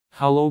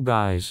Hello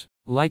guys,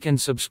 like and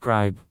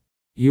subscribe.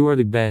 You are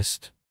the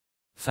best.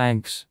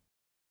 Thanks.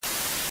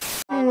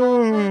 Yeah,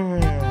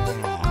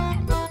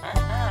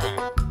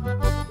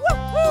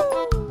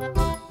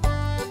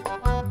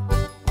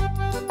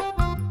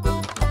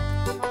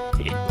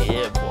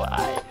 boy.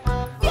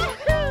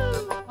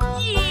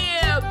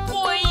 Yeah,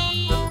 boy.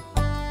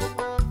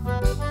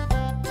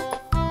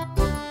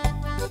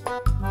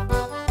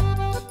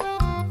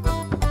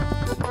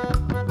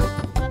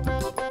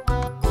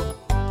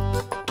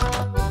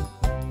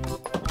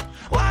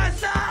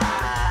 What's up?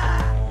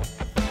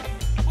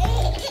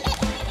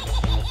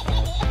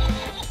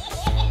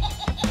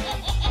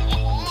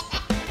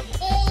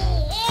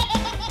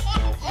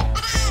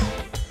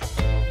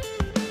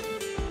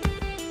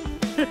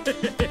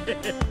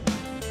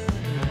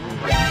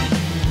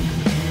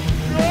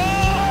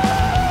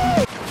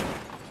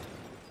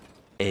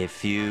 A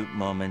few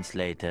moments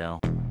later.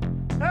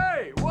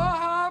 Hey, what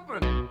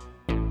happened?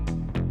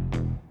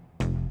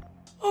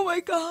 Oh my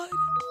god.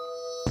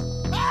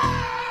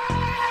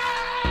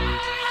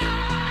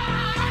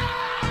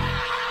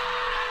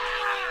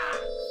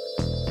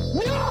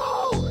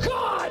 No,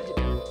 God!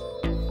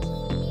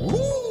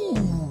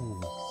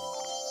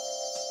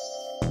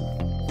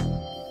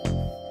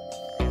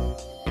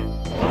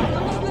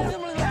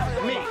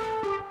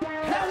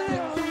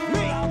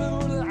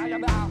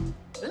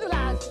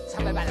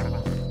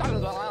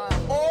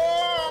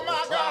 Oh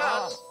my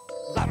God!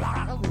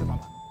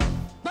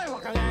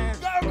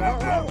 Go, go,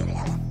 go!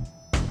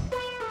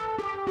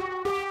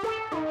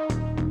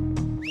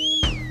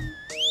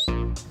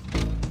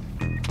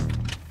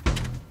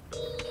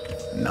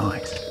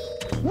 Nice.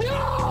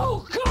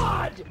 No,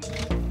 God!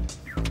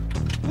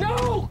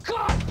 No,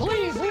 God,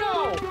 please,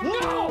 no!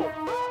 No!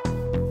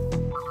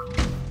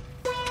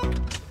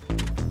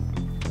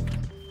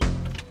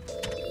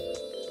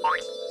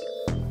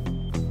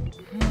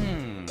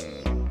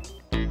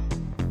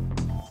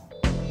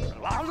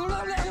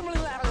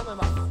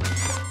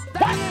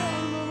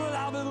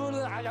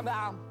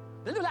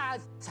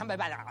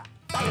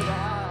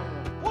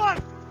 What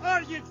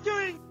are you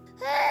doing?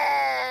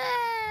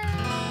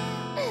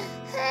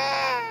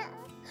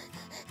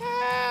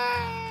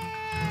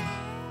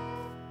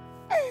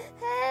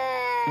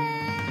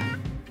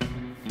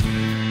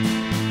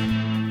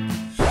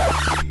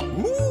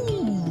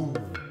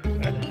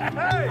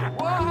 Hey,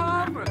 what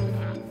happened?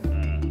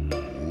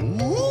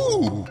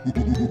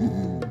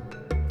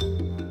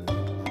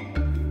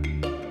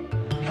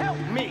 Help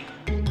me!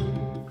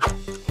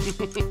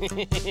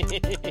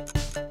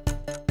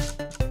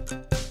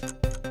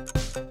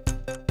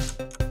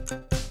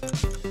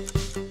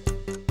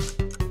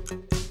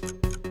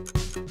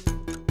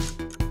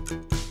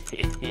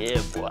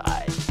 Yeah, boy.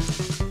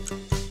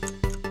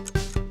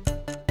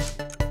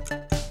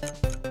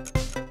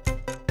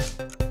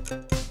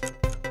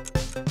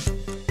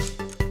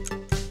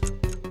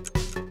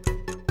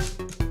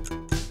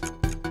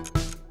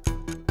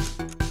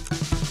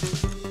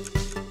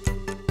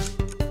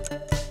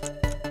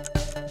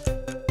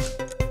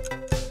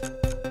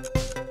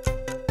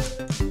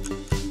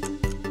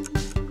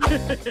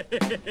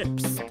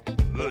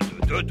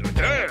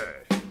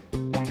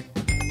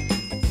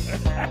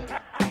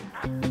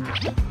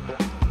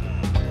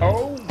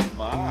 Oh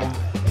my!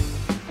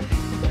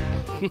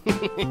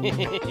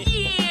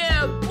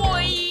 Yeah,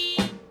 boy.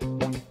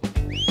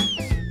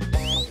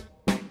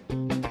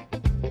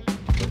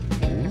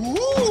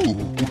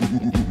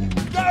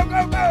 Go,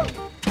 go, go!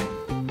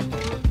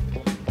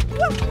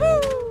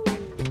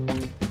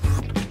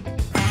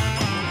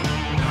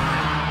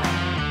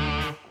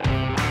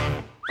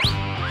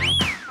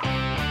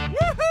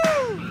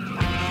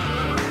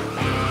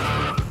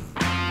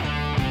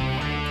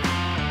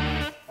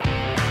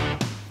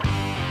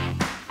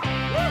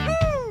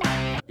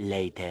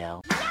 Later.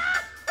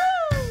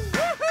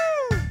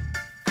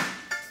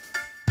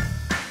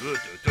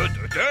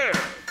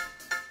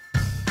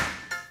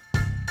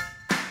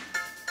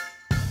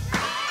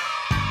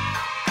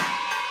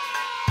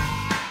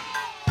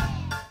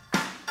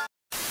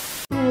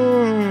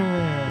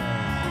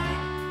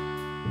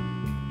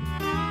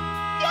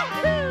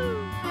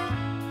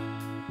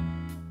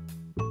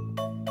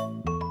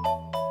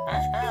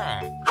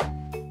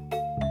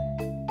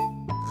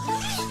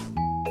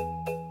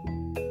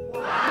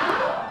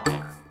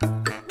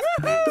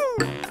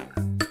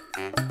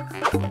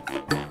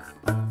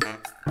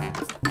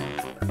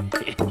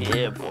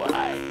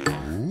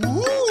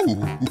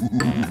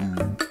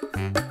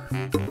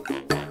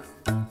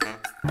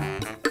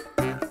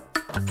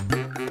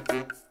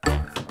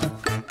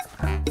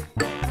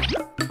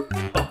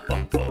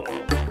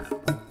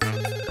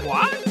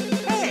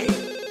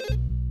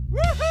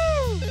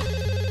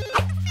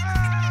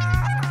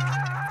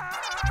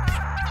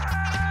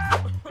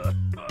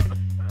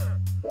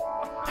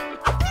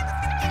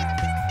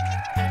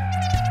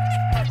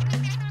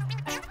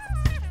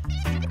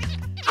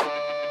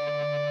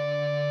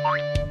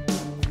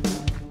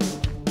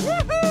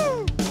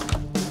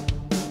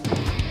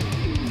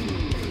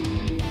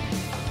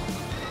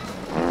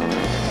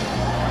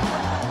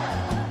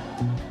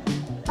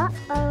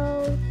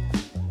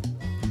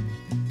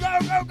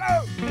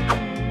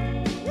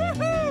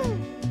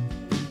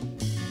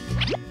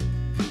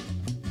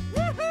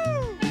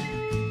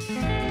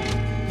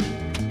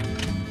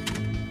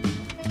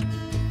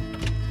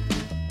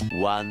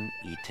 One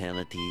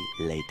eternity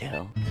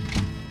later.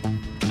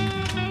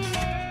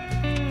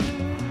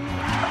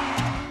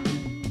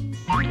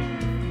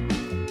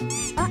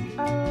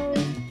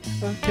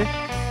 Okay.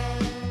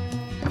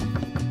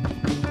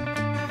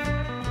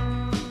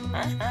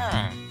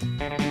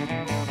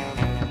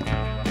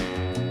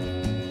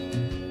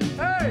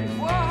 Hey,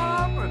 what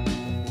happened?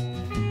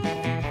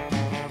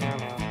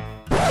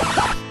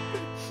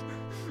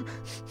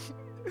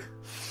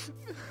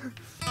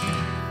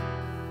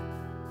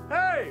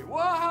 Hey,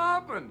 what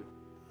happened?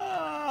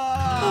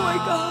 Oh my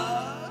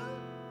god!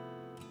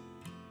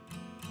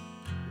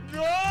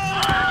 No!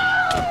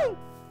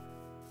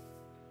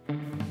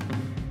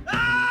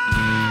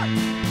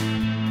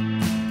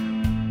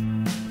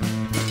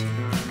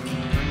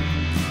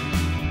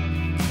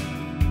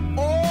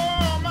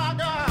 Oh my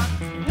God!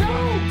 No!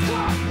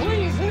 God,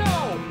 please, no!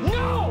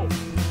 No!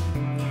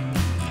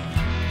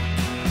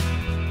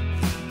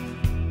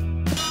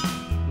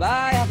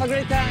 Bye, have a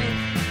great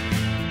time.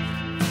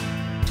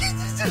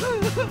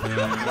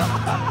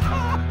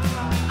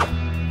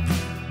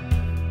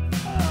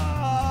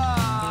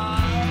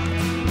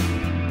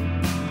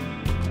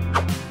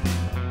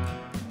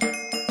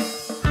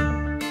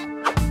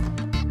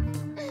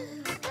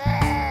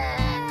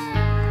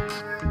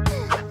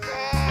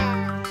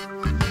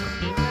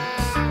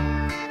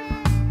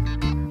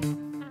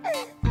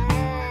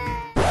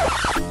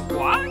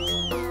 What?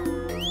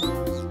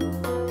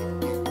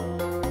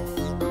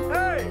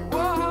 Hey,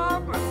 what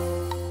happened?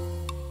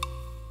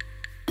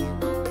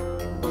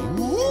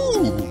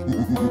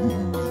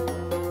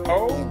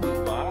 Oh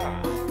my!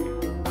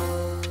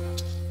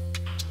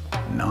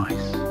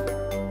 Nice.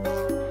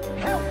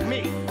 Help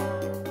me!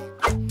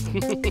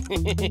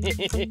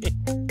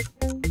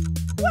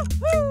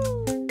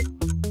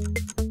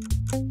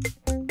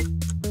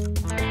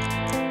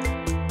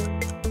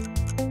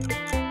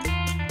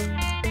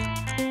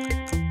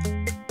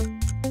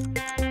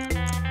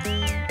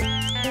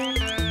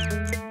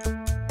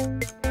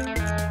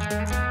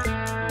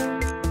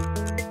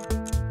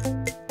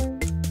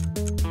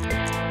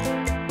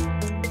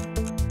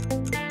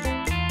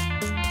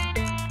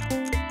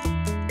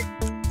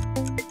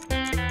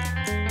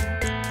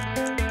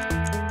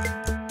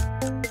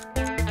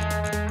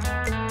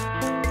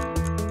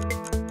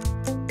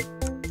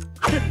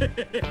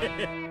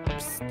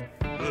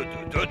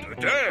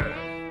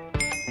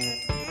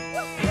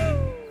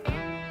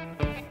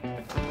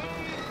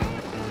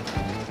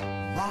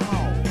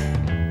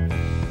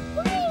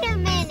 Wait a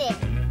minute.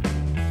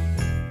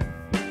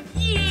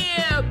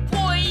 Yeah,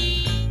 boy!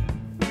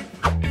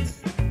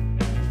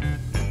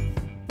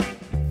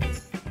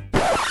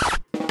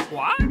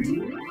 What?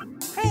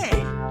 Hey!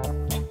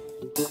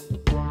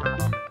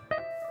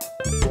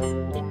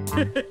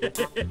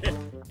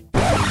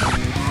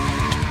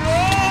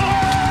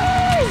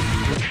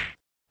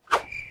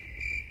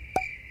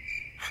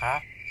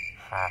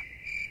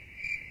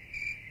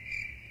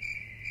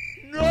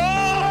 No!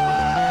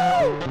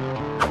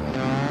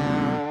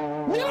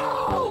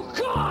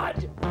 God!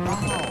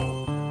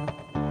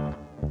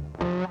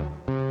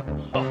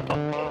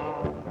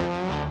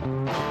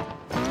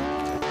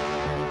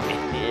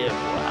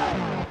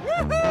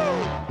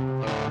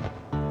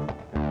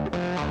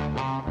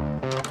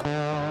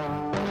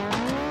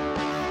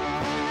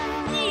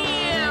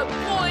 Yeah,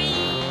 boy! Yeah, boy!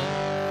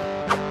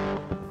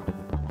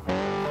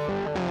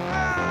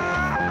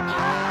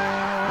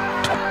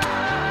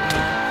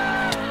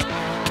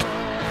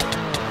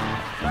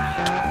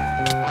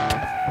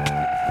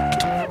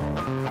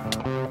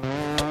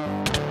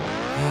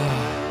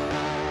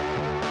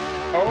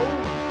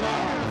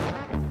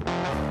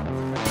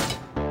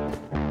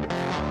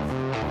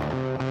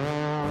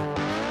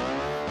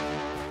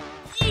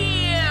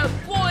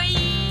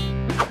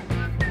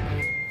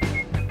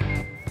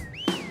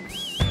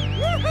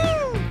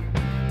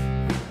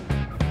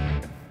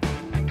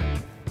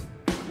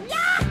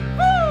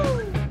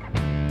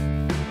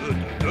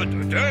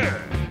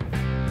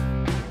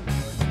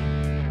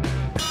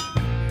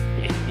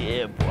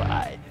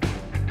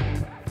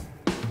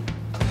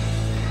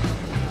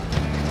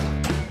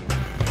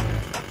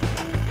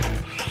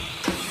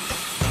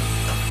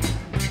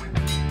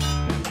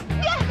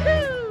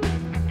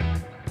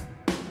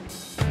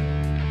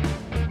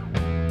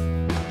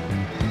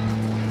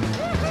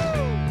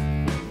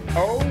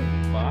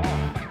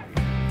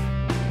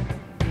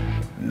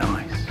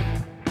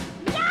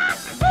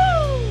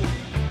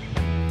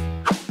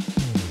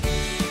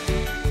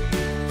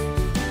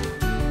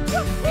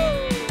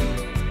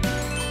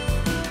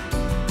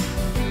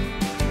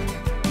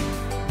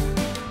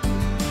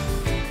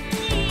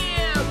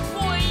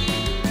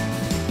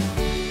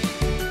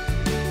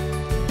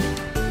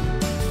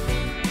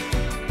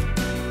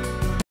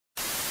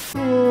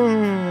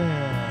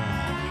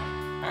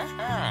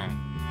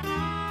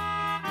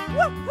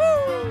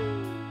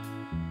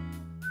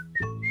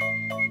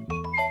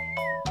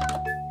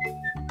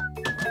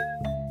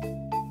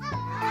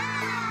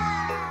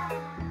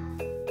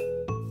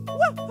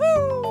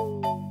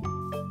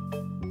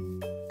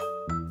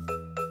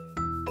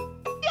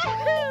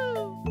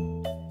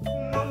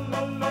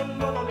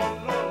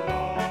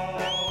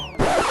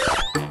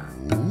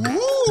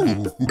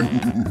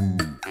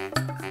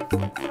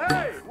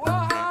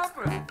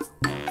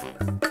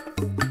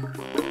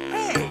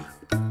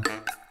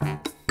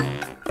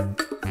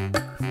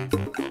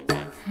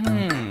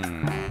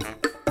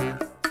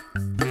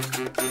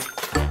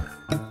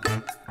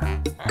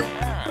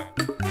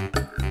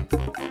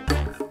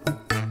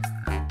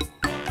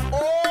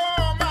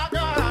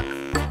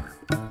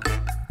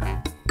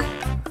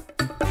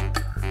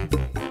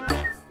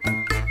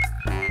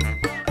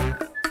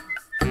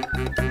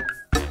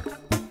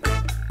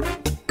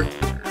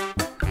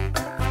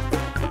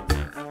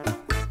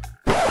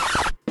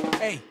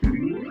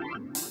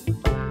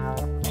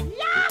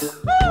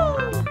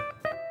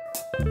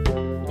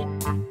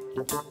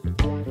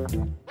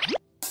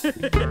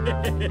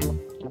 No,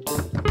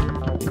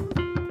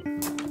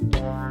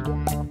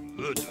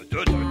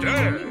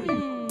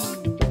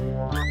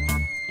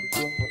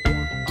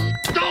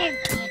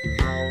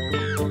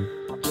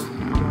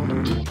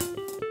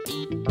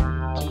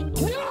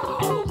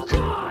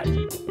 God!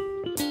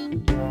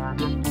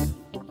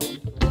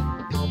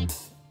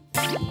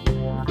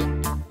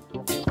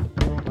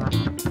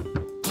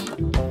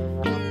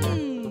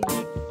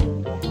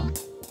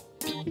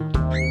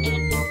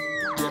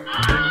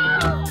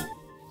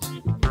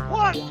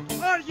 What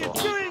are you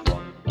doing?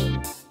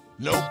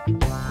 Nope.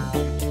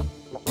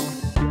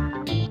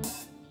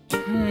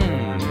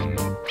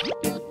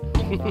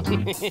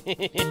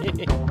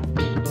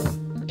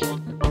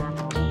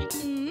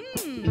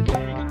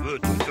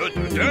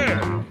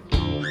 Damn.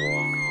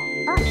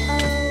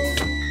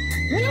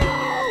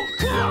 No,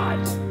 God!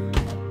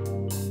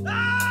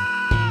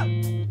 Ah!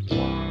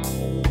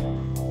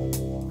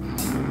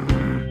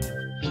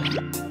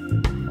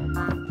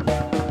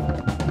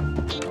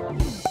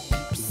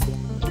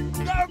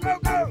 Go, go,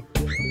 go!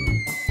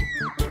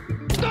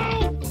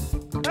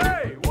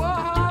 Hey, what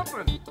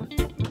happened?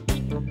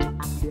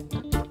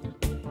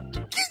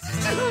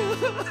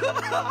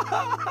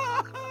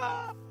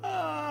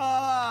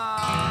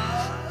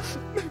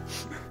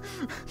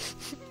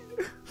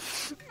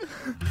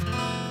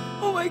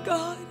 Oh my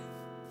God.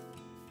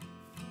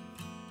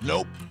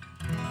 Nope.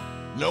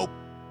 Nope.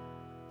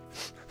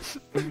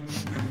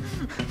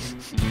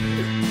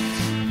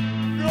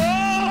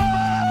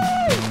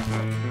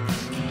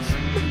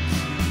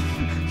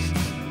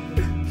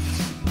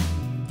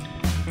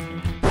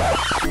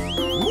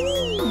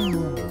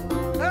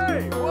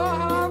 Hey, what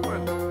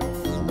happened?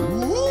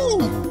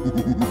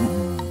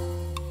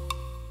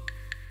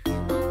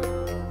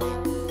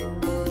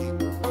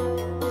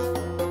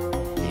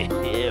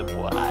 Yeah,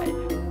 boy.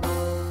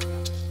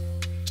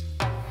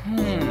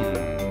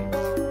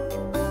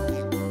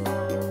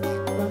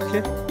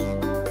 Okay.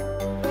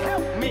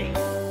 Help me!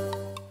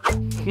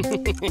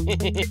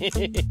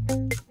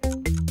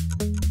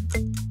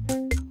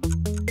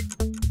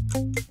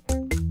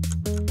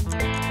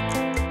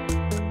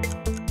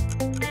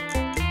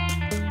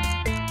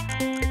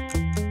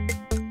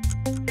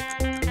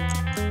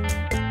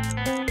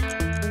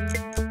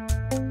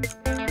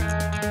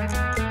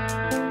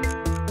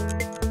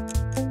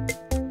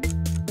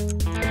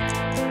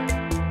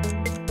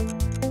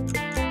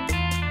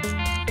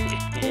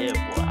 Yeah,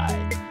 boy.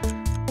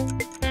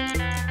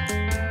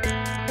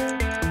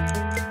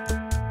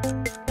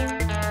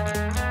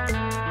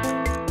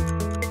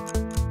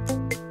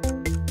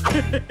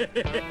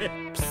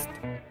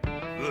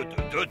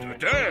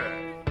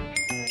 Damn.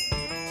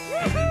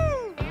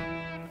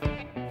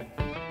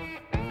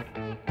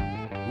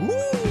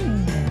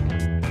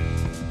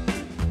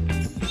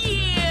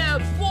 Yeah,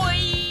 boy!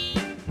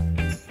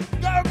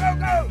 Go, go,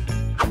 go!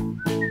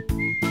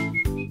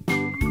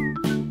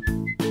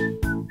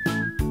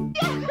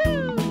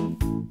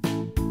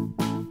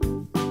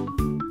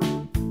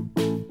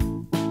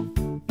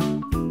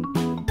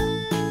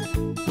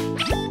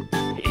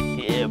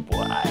 Yeah,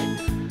 boy.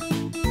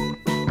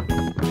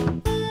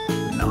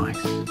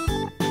 Nice.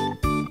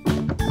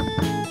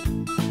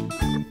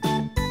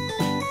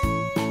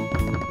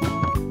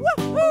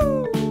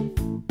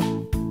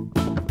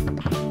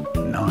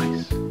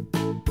 Nice.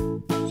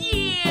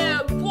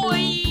 Yeah,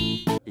 boy!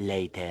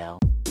 Later.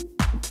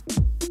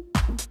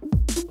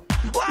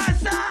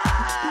 What's up?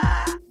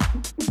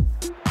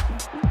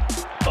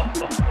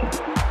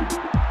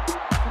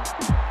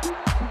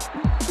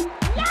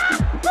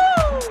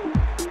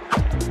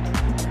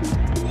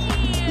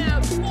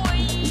 Yeah, boy!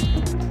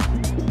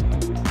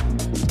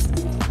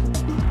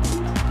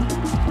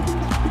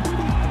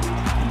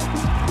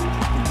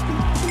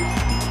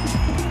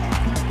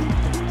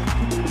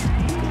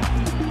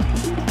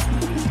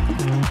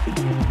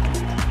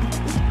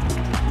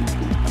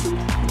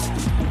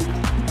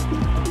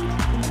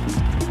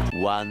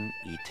 One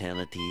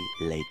eternity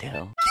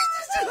later.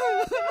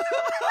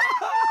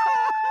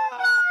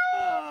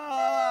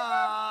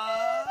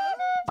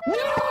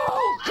 No,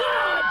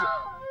 God!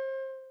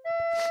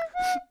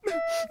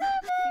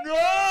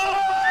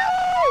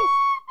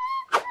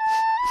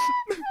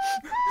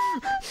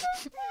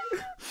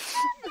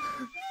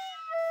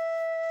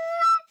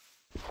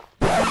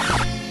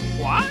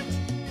 What?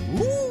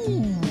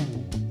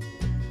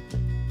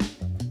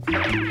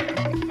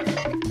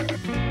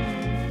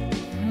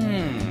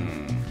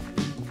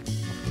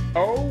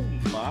 Oh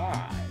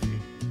my.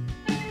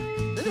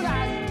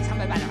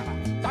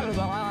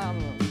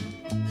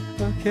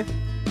 Okay.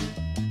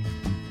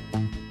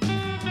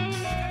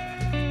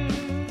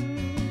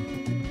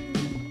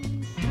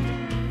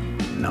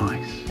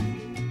 Nice.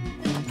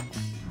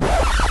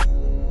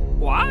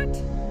 What?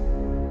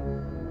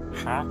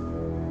 Huh?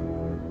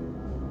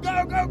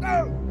 Go, go,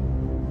 go!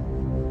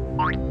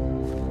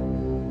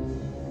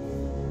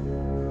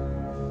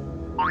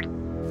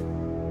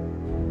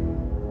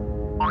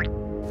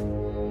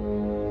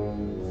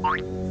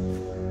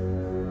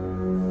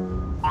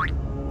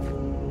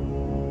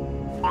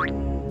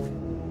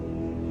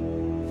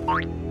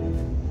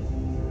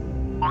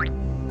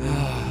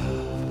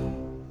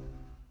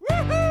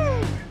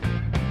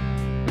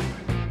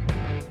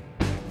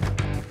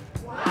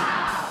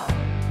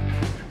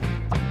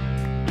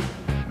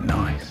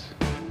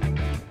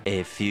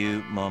 A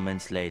few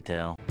moments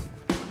later.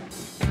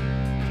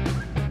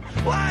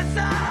 What's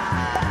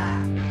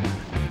up?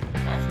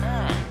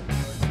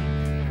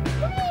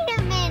 Wait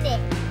a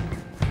minute.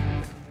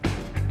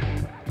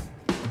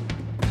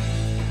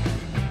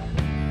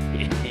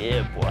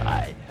 Yeah,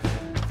 boy.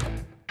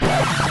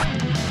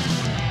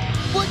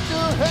 What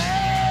the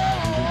hell?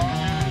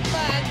 Oh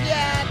my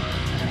God!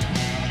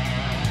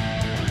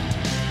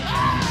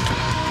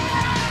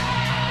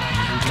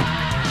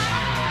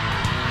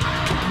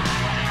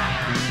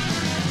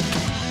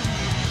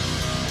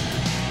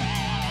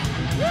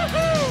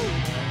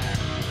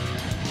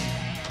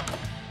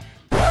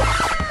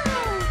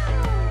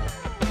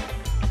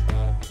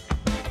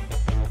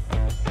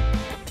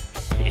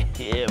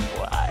 Yeah,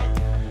 boy.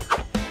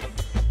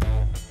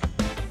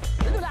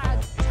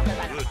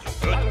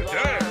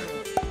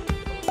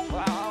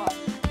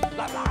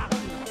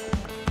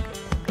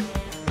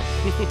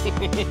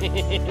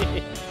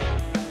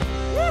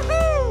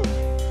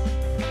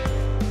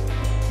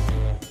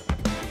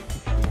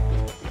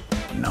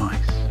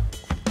 Nice.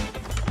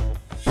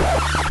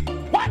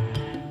 What?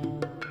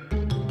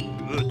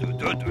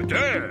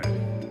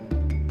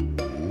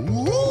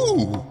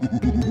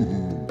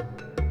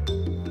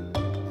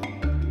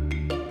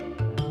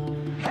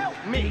 Help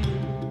me!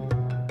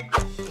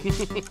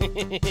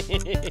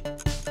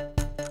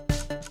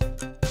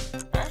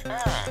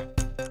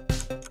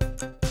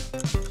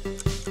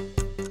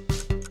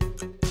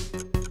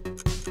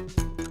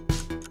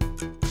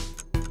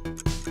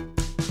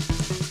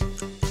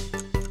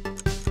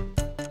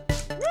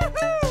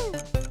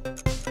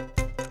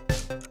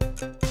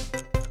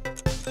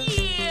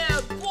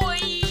 Yeah, boy!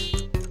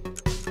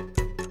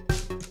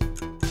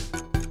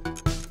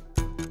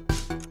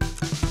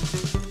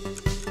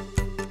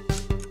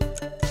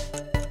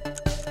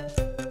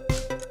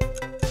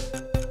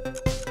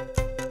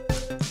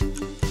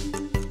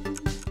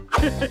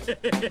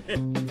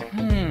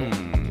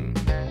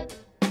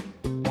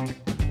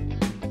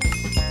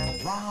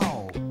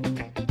 Wow!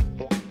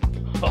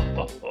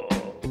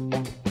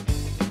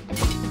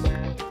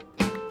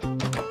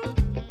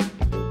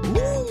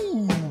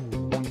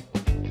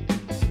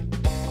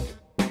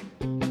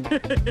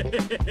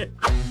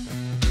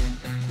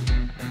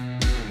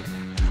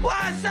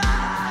 What's up?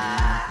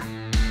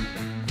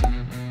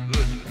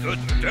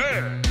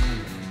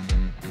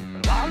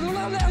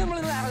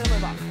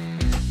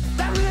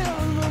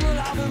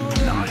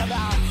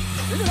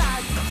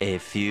 A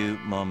few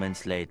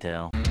moments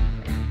later.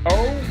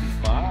 Oh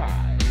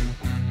my.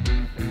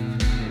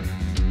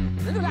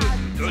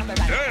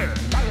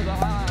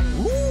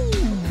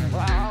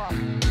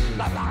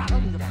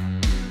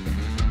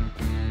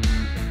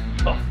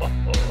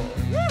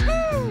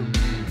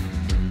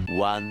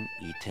 One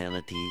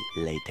eternity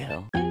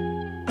later.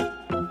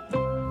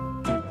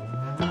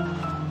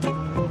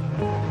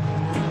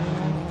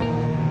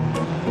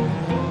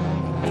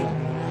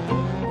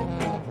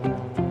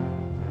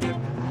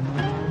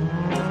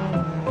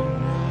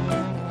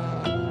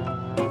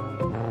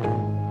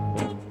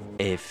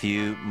 A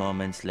few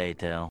moments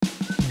later.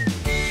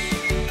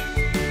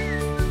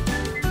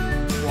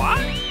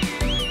 What?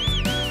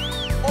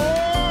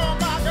 Oh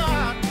my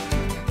God!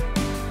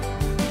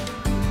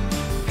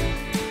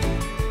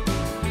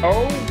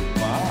 Oh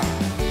my.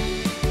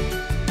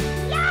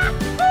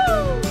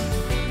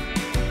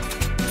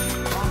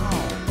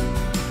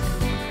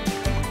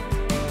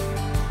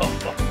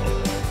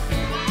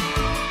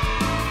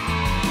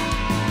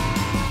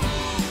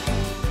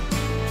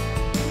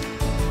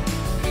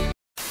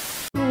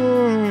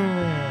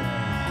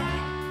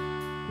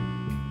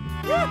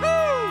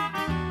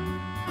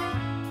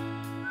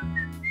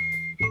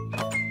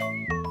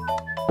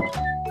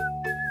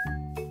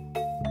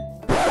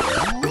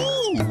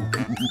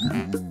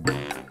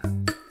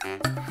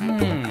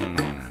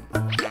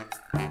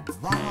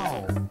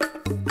 Wow!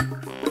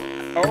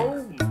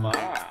 Oh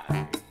my.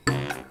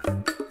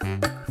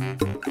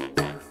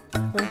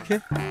 Okay.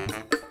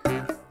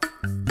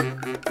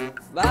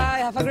 Bye,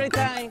 have a great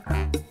time.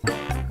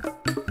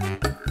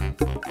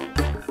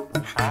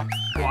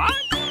 What?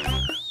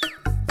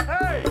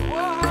 Hey,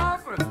 what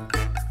happened?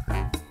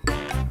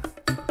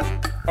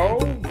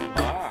 Oh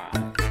my.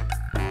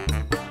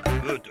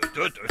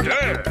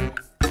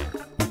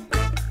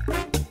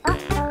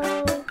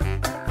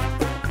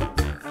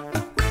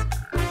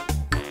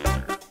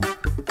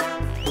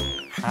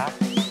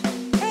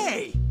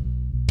 Hey!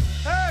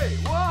 Hey,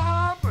 what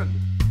happened?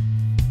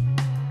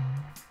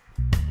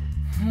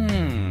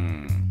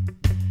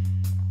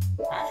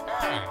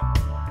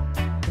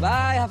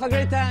 Bye, have a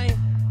great time.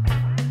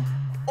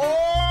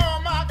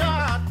 Oh my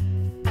God!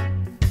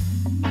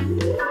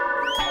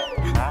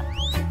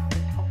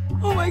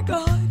 Oh my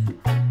God.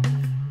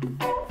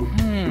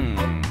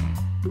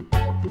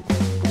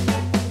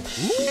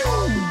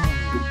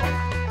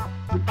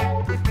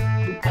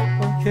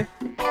 Okay.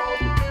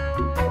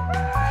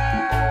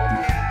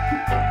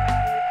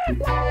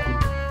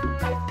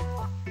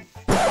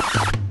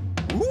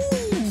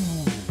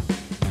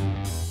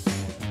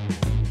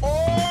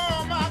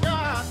 Oh my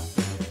God!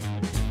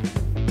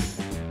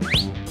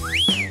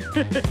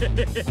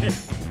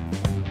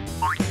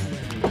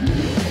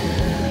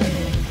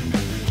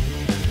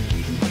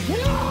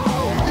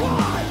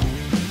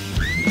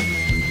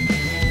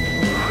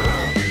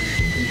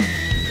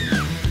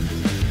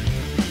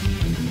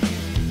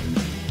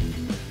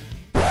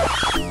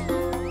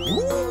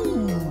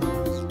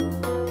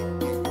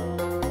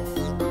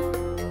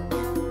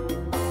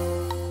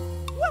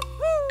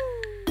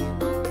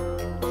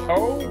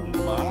 Oh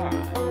my.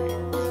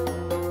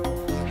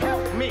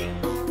 Help me!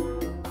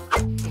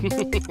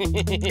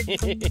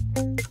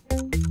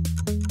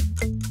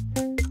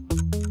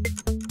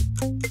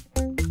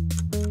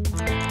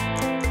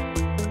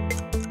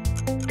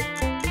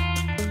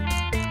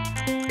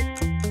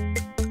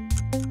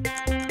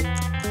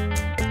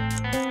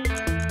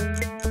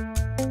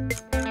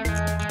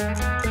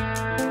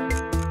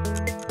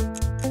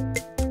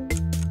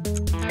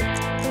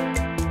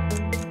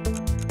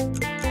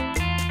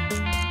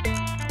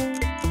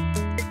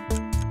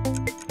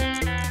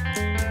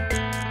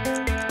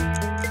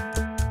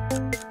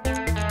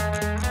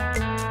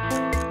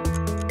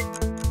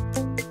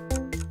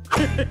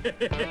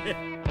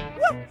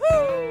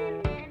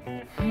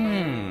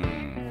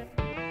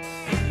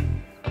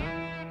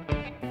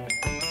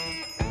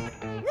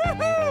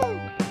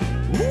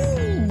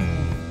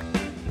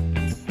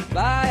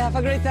 Bye, have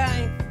a great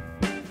time.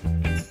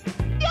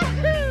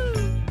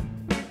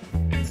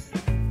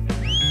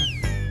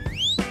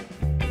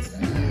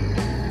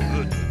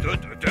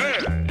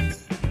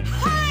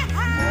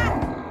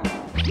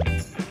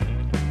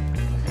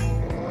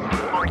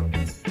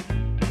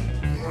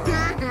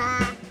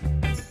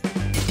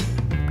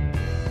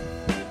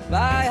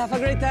 Bye, have a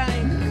great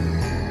time.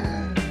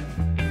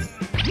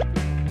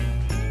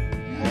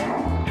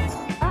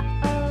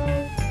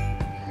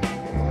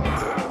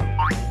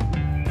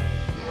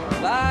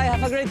 Bye,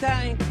 have a great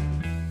time.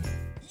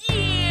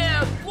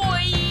 Yeah,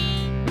 boy!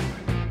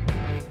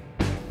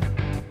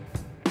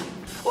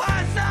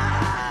 What's up?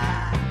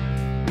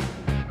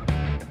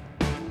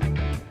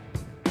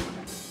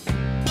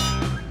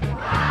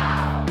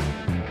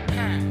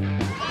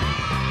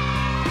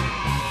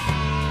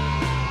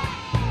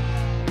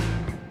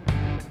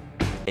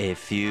 A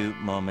few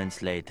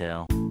moments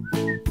later. What?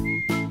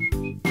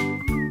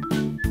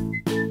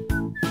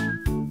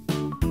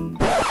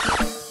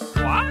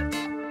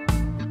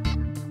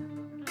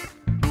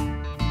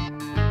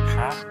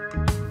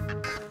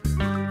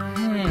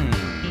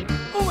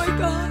 Oh my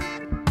God.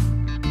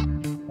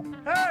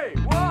 Hey,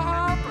 what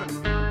happened?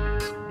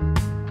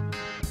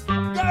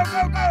 Go,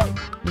 go, go!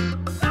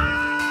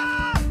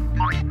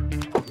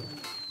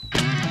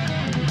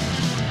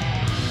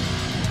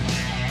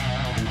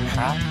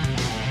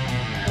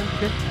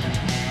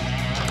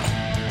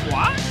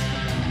 What?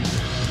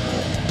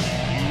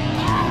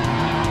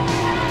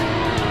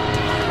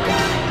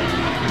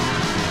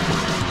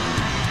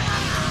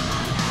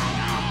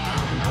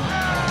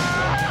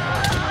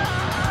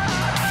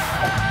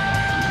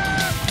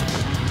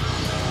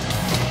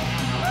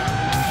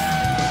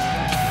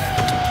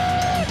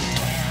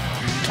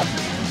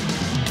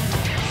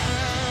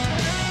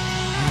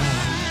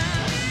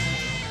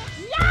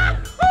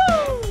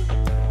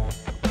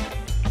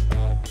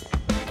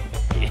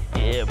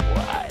 Yeah,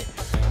 boy.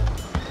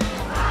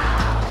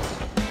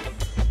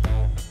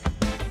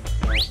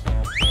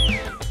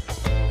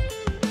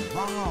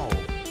 Wow.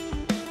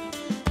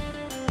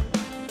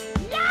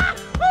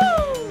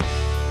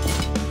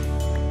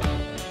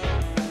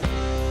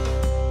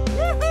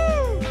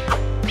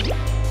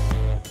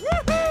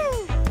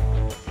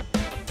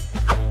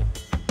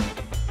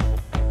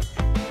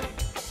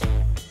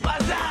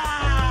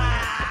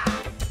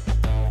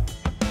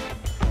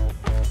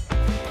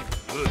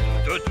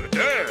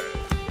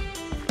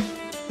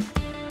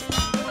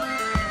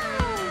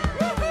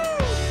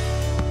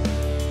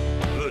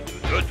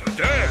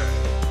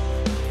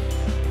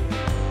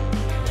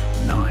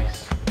 Nice.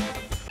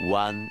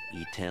 One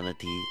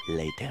eternity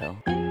later.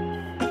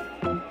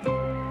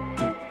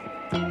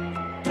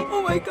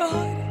 Oh my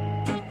God.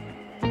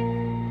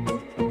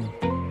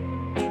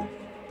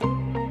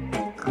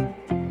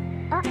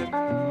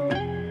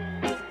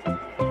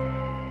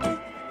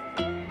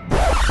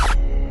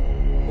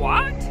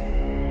 What?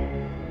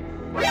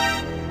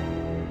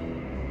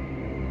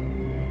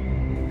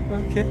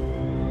 Okay.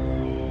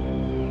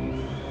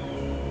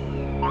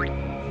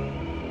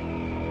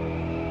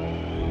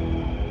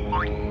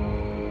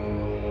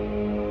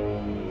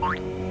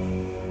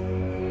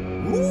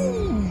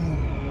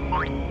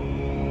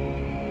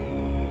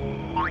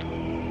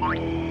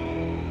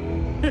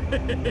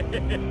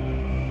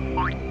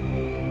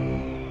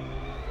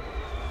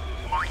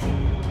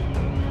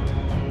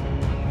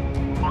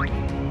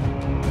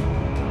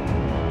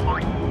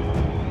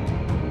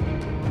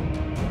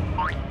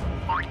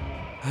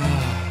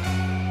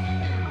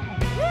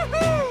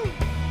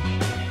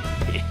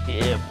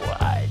 Yeah,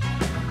 boy.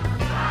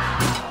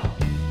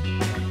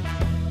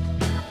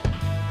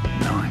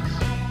 Nice.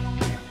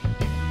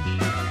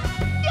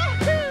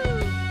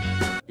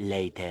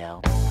 Later.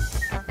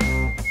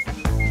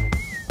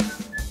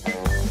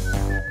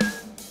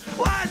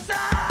 What's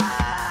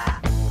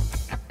up?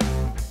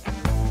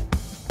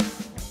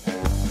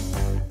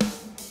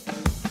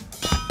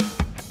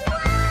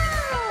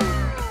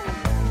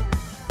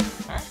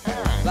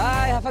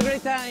 a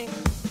great time.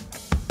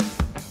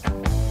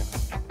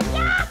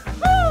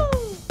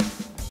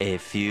 A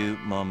few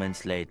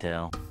moments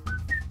later.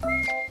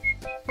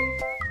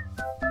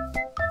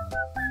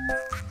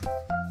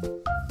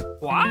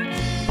 What?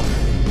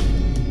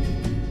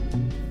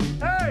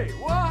 Hey,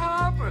 what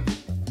happened?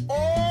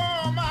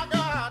 Oh my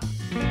God!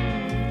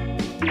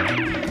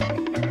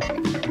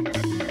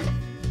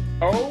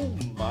 Oh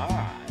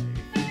my!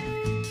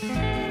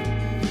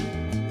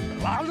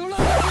 What?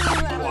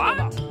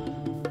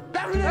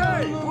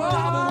 Hey, what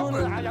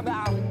happened?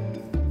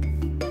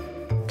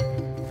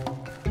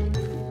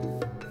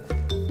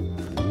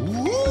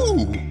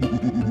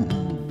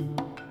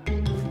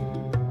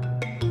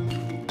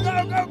 Go,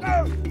 go, go!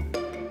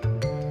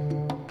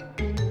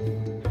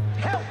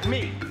 Help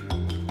me!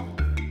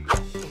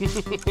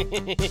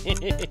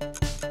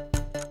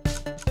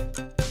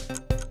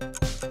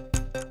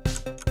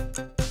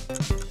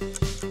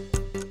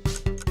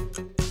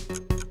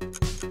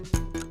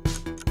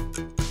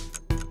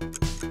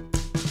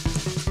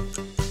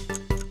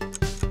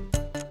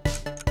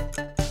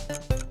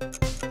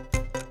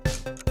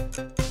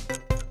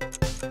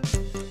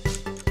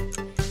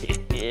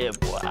 Yeah,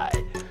 boy.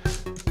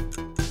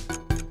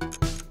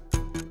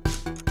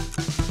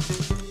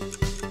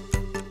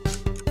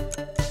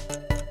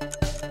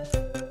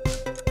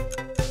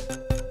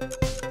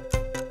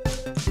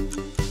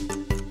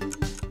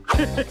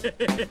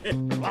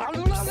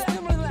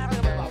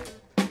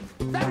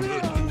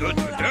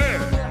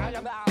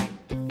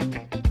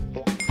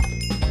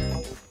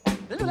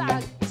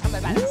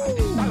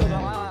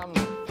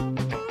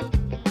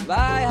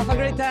 Bye, have a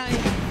great time.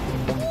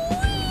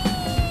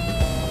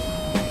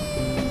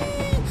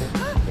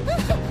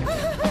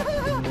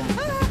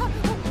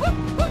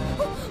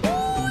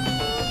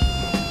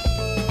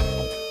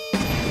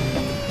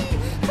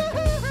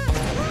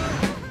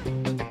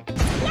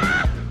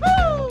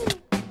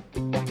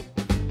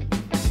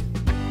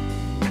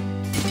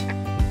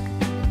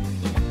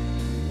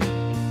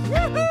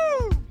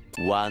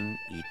 One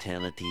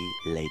eternity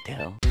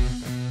later.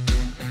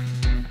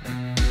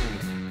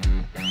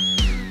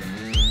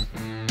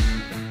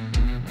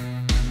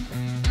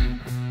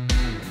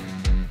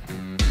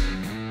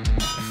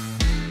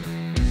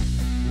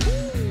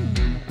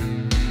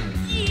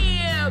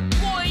 Yeah,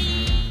 boy!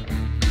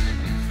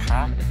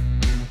 Huh?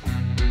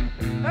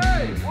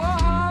 Hey,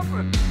 what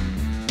happened?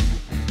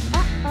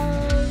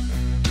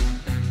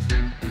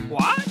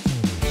 What?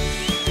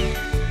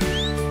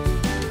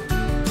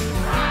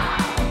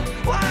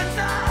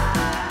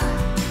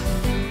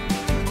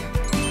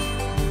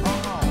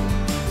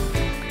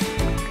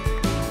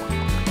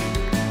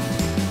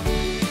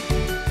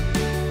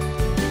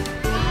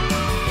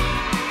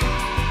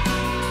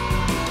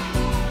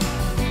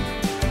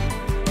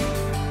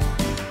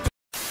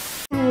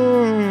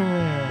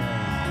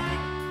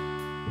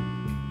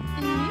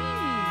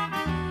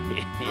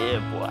 Yeah,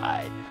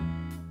 boy.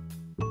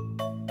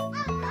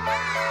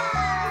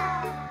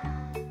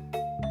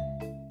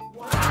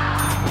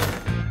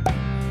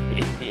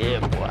 Yeah,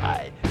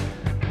 boy.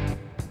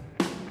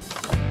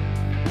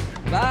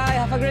 Bye,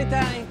 have a great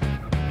time.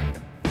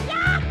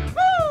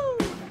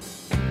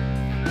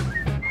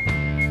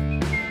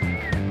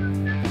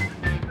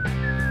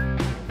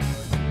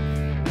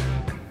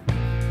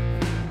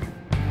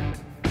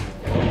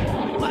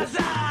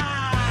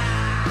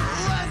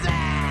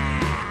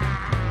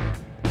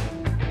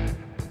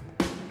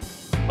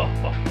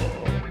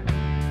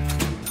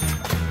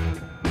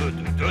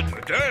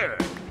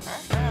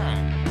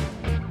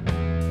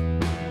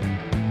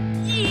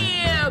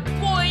 Yeah,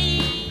 boy!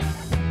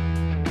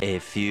 A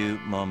few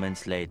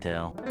moments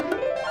later.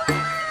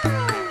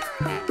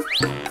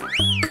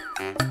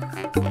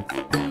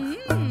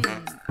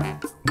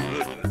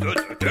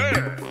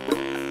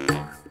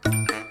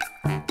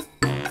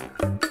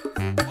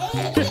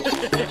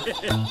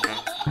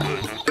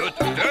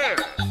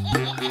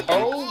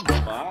 Oh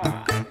my!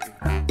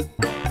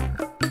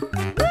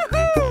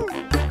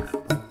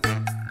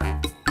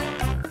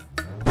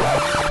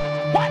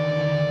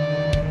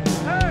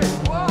 Hey,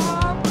 what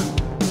happened?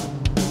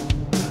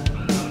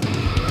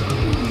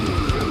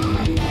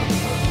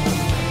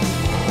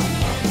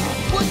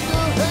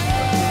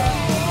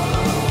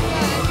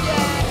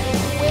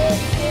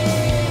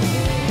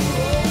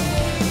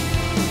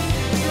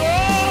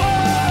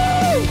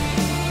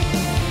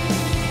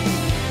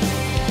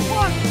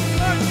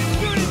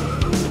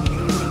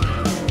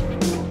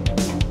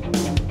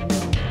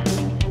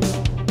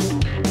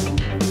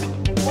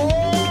 Oh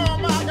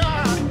my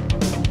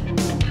God!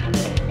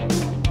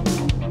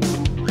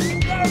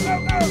 Go, go,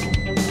 go!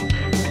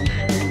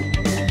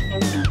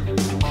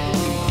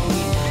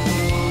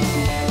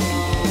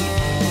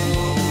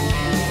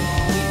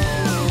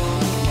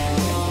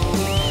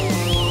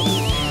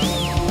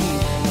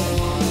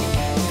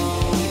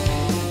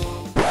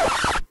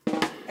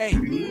 Hey.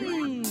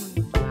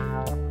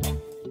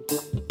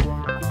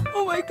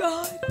 Oh my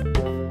God.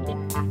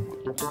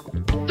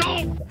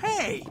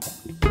 Hey.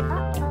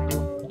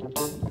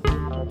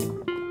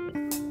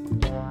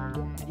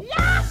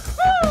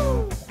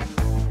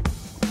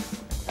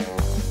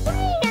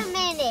 Wait a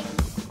minute.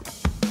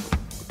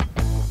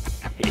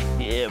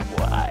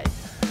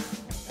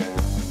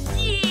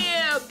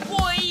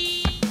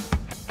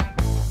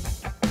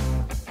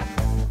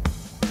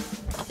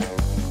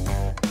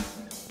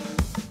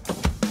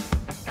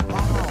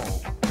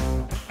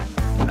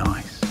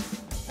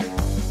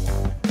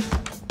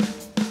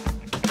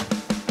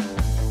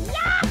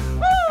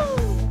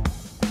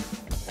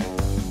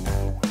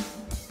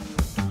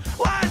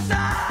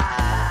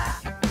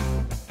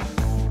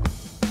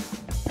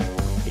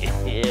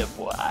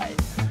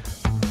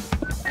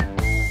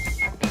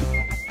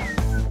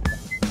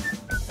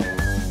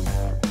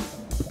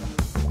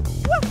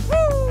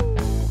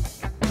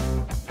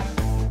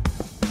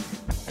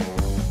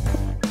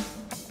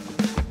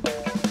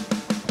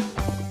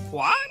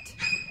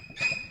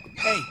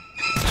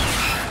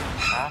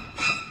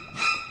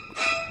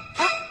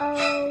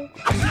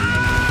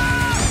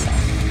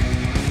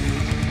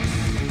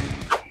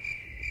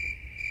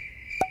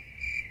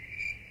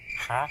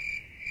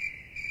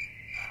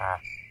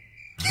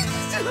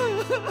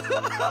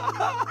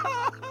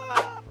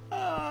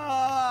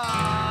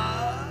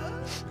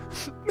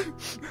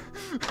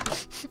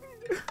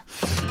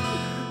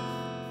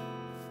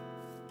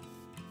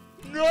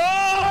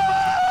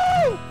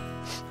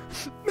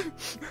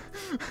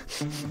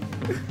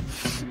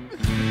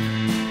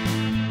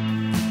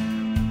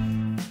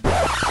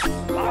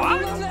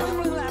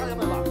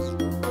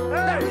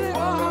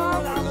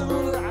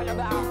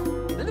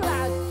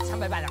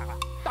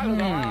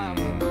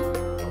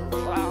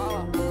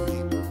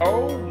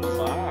 Oh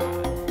my.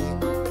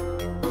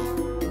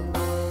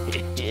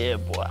 Yeah,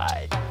 boy.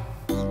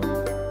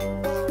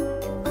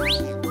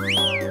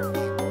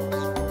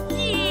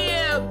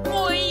 Yeah, boy. Yeah,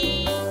 boy.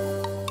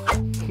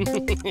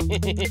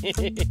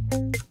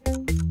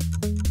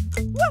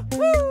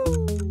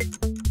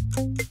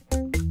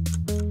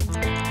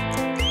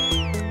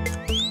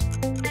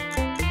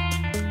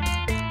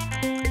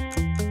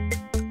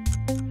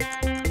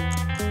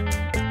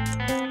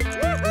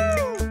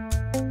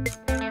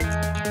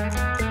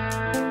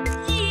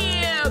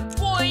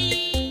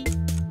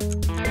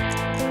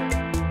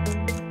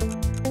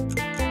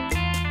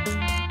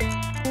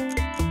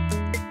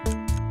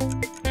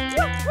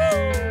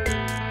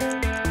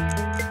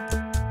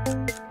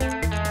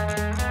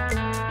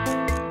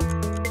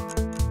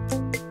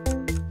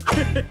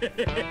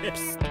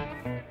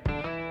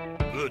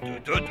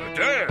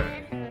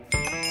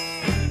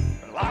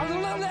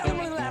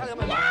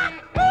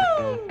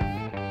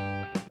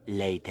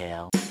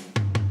 Later.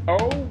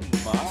 Oh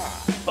my.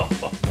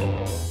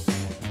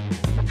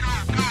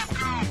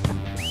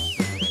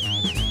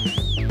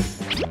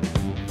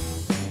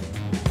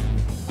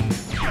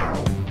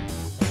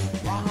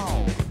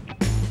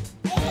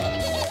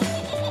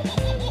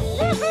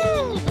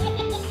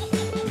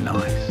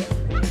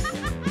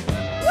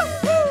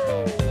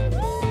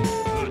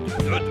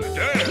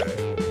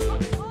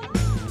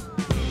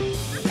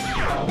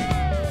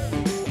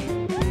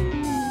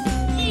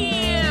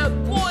 Yeah,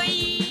 boy.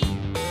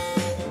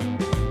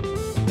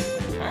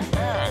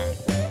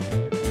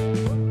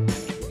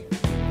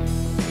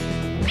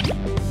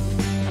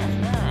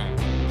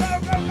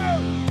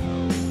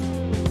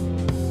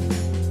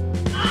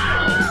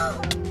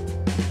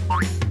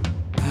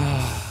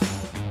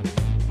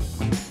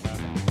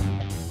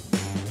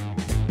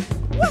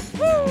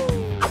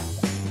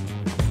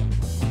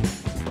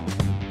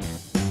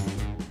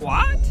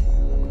 What?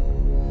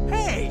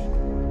 Hey!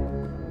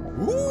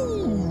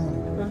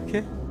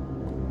 Okay.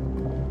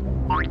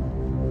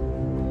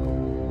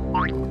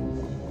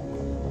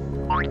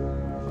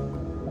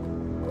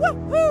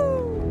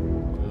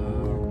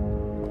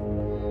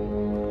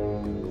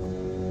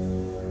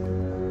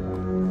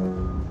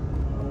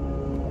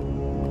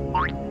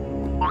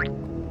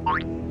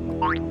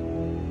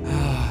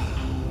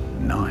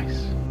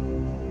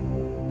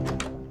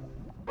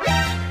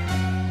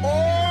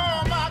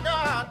 Oh my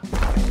God.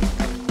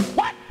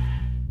 What?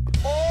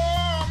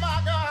 Oh my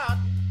God.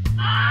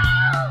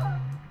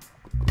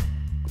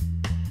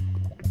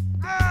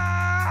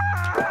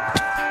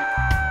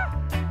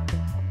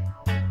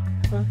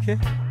 Okay.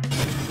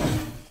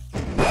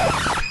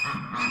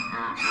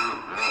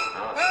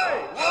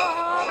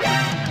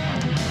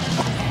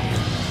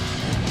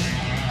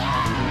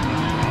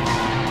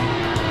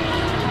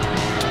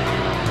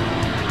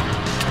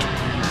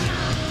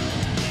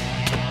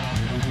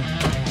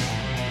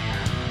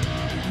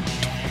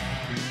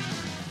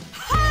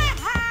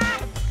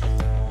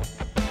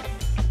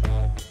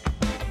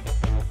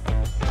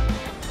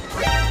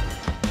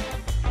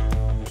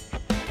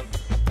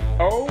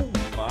 Oh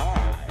my.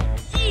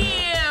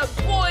 Yeah,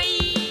 boy.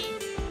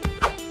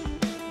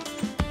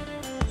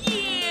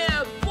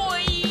 Yeah,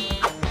 boy.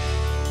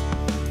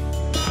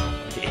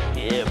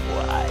 Yeah,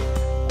 boy.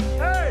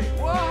 Hey,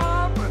 what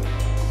happened?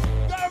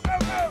 Go, go,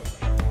 go.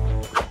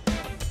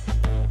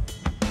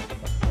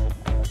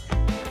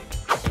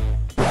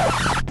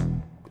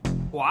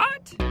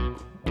 What?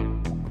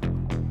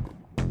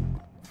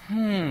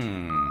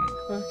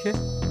 Okay.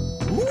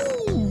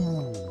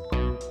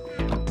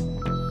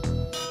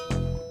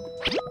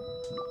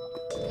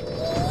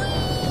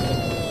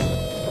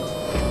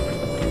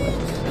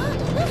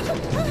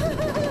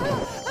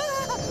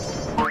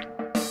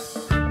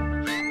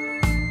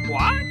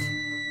 What?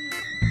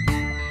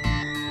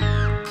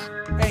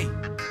 Hey.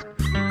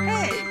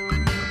 Hey.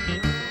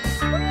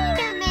 Wait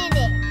a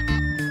minute.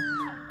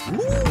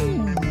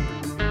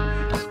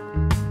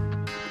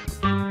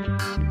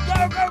 Go,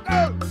 go, go.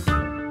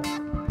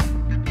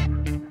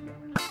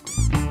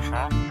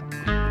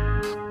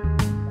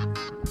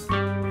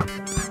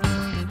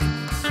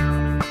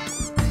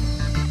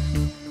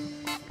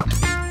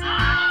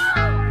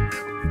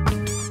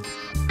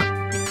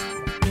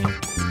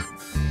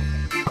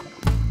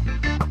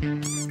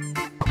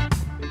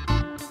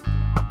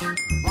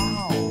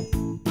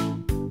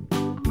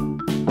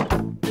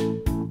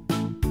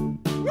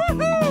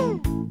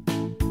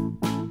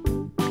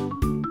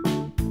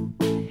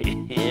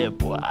 Yeah,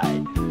 boy.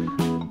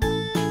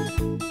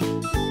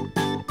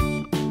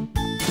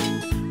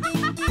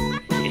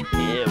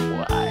 Yeah,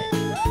 boy.